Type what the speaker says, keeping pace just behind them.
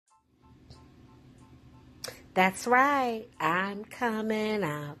That's right. I'm coming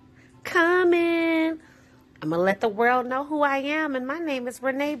out. Coming. I'm going to let the world know who I am. And my name is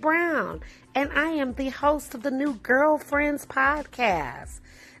Renee Brown. And I am the host of the new Girlfriends podcast.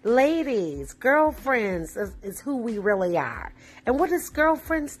 Ladies, girlfriends is who we really are. And what does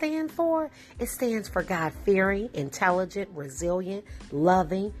girlfriend stand for? It stands for God-fearing, intelligent, resilient,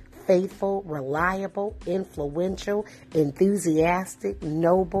 loving, faithful, reliable, influential, enthusiastic,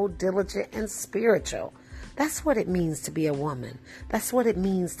 noble, diligent, and spiritual. That's what it means to be a woman. That's what it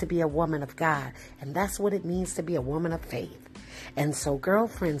means to be a woman of God. And that's what it means to be a woman of faith. And so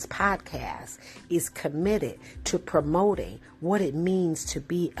Girlfriends Podcast is committed to promoting what it means to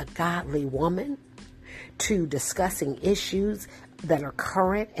be a godly woman, to discussing issues that are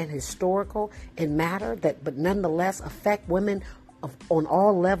current and historical and matter, but nonetheless affect women on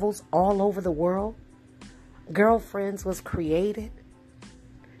all levels all over the world. Girlfriends was created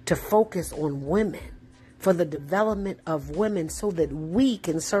to focus on women, for the development of women, so that we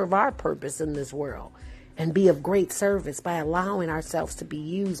can serve our purpose in this world and be of great service by allowing ourselves to be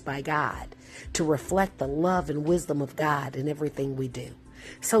used by God to reflect the love and wisdom of God in everything we do.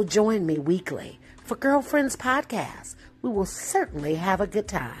 So join me weekly for Girlfriends Podcast. We will certainly have a good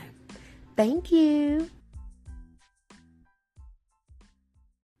time. Thank you.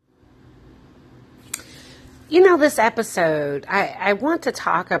 You know, this episode, I want to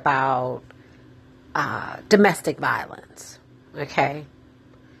talk about domestic violence, okay?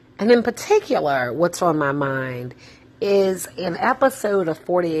 And in particular, what's on my mind is an episode of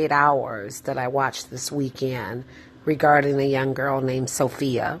 48 Hours that I watched this weekend regarding a young girl named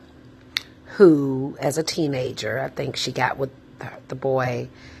Sophia, who, as a teenager, I think she got with the boy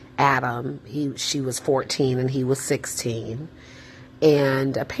Adam. She was 14 and he was 16.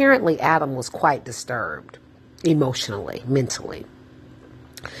 And apparently Adam was quite disturbed emotionally, mentally.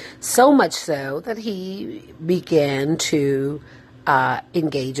 So much so that he began to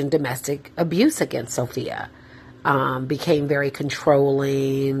engage in domestic abuse against Sophia. Became very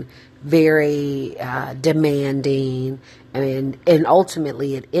controlling, very demanding, and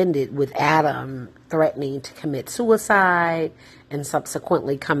ultimately it ended with Adam threatening to commit suicide and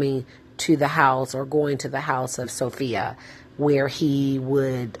subsequently coming to the house or going to the house of Sophia, where he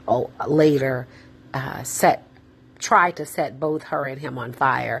would later try to set both her and him on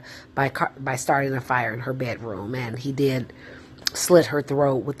fire by starting a fire in her bedroom. And he did slit her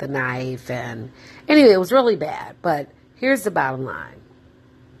throat with the knife. And anyway, it was really bad. But here's the bottom line.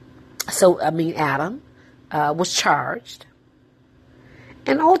 So, Adam was charged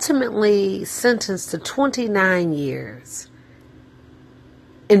and ultimately sentenced to 29 years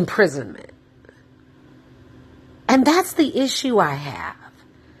imprisonment. And that's the issue I have.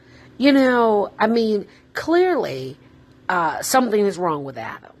 Clearly, something is wrong with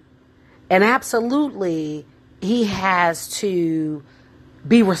Adam. And absolutely, he has to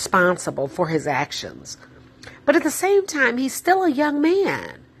be responsible for his actions. But at the same time, he's still a young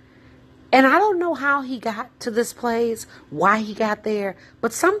man. And I don't know how he got to this place, why he got there,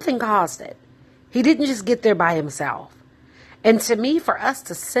 but something caused it. He didn't just get there by himself. And to me, for us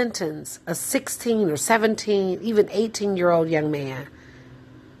to sentence a 16 or 17, even 18-year-old young man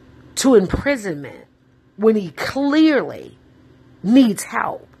to imprisonment when he clearly needs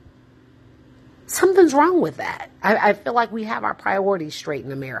help, something's wrong with that. I feel like we have our priorities straight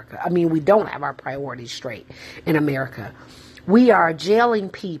in America. We don't have our priorities straight in America. We are jailing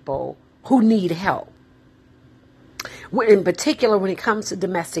people who need help. In particular, when it comes to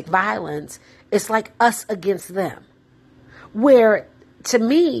domestic violence, it's like us against them. Where, to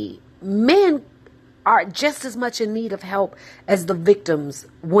me, men are just as much in need of help as the victims,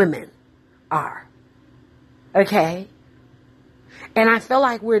 women, are. Okay? And I feel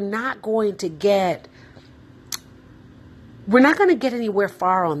like we're not going to get anywhere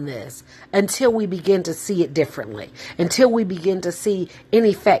far on this until we begin to see it differently. Until we begin to see, in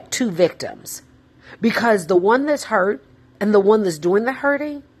effect, two victims. Because the one that's hurt and the one that's doing the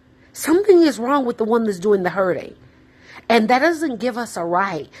hurting, something is wrong with the one that's doing the hurting. And that doesn't give us a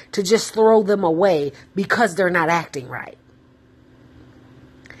right to just throw them away because they're not acting right.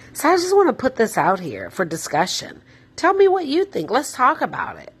 So I just want to put this out here for discussion. Tell me what you think. Let's talk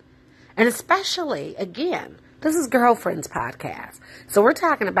about it. And especially, again, this is Girlfriends Podcast. So we're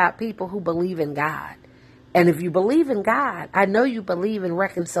talking about people who believe in God. And if you believe in God, I know you believe in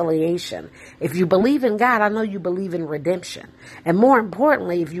reconciliation. If you believe in God, I know you believe in redemption. And more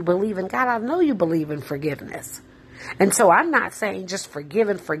importantly, if you believe in God, I know you believe in forgiveness. And so I'm not saying just forgive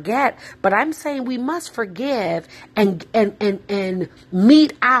and forget, but I'm saying we must forgive and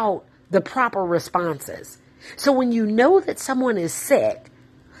mete out the proper responses. So when you know that someone is sick,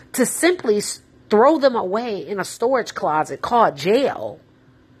 to simply throw them away in a storage closet called jail.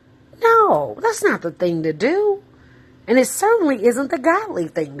 No, that's not the thing to do. And it certainly isn't the godly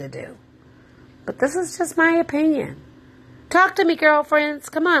thing to do. But this is just my opinion. Talk to me, girlfriends.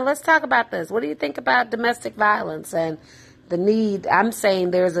 Come on, let's talk about this. What do you think about domestic violence and the need? I'm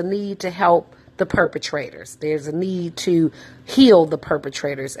saying there's a need to help the perpetrators. There's a need to heal the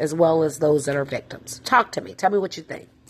perpetrators as well as those that are victims. Talk to me. Tell me what you think.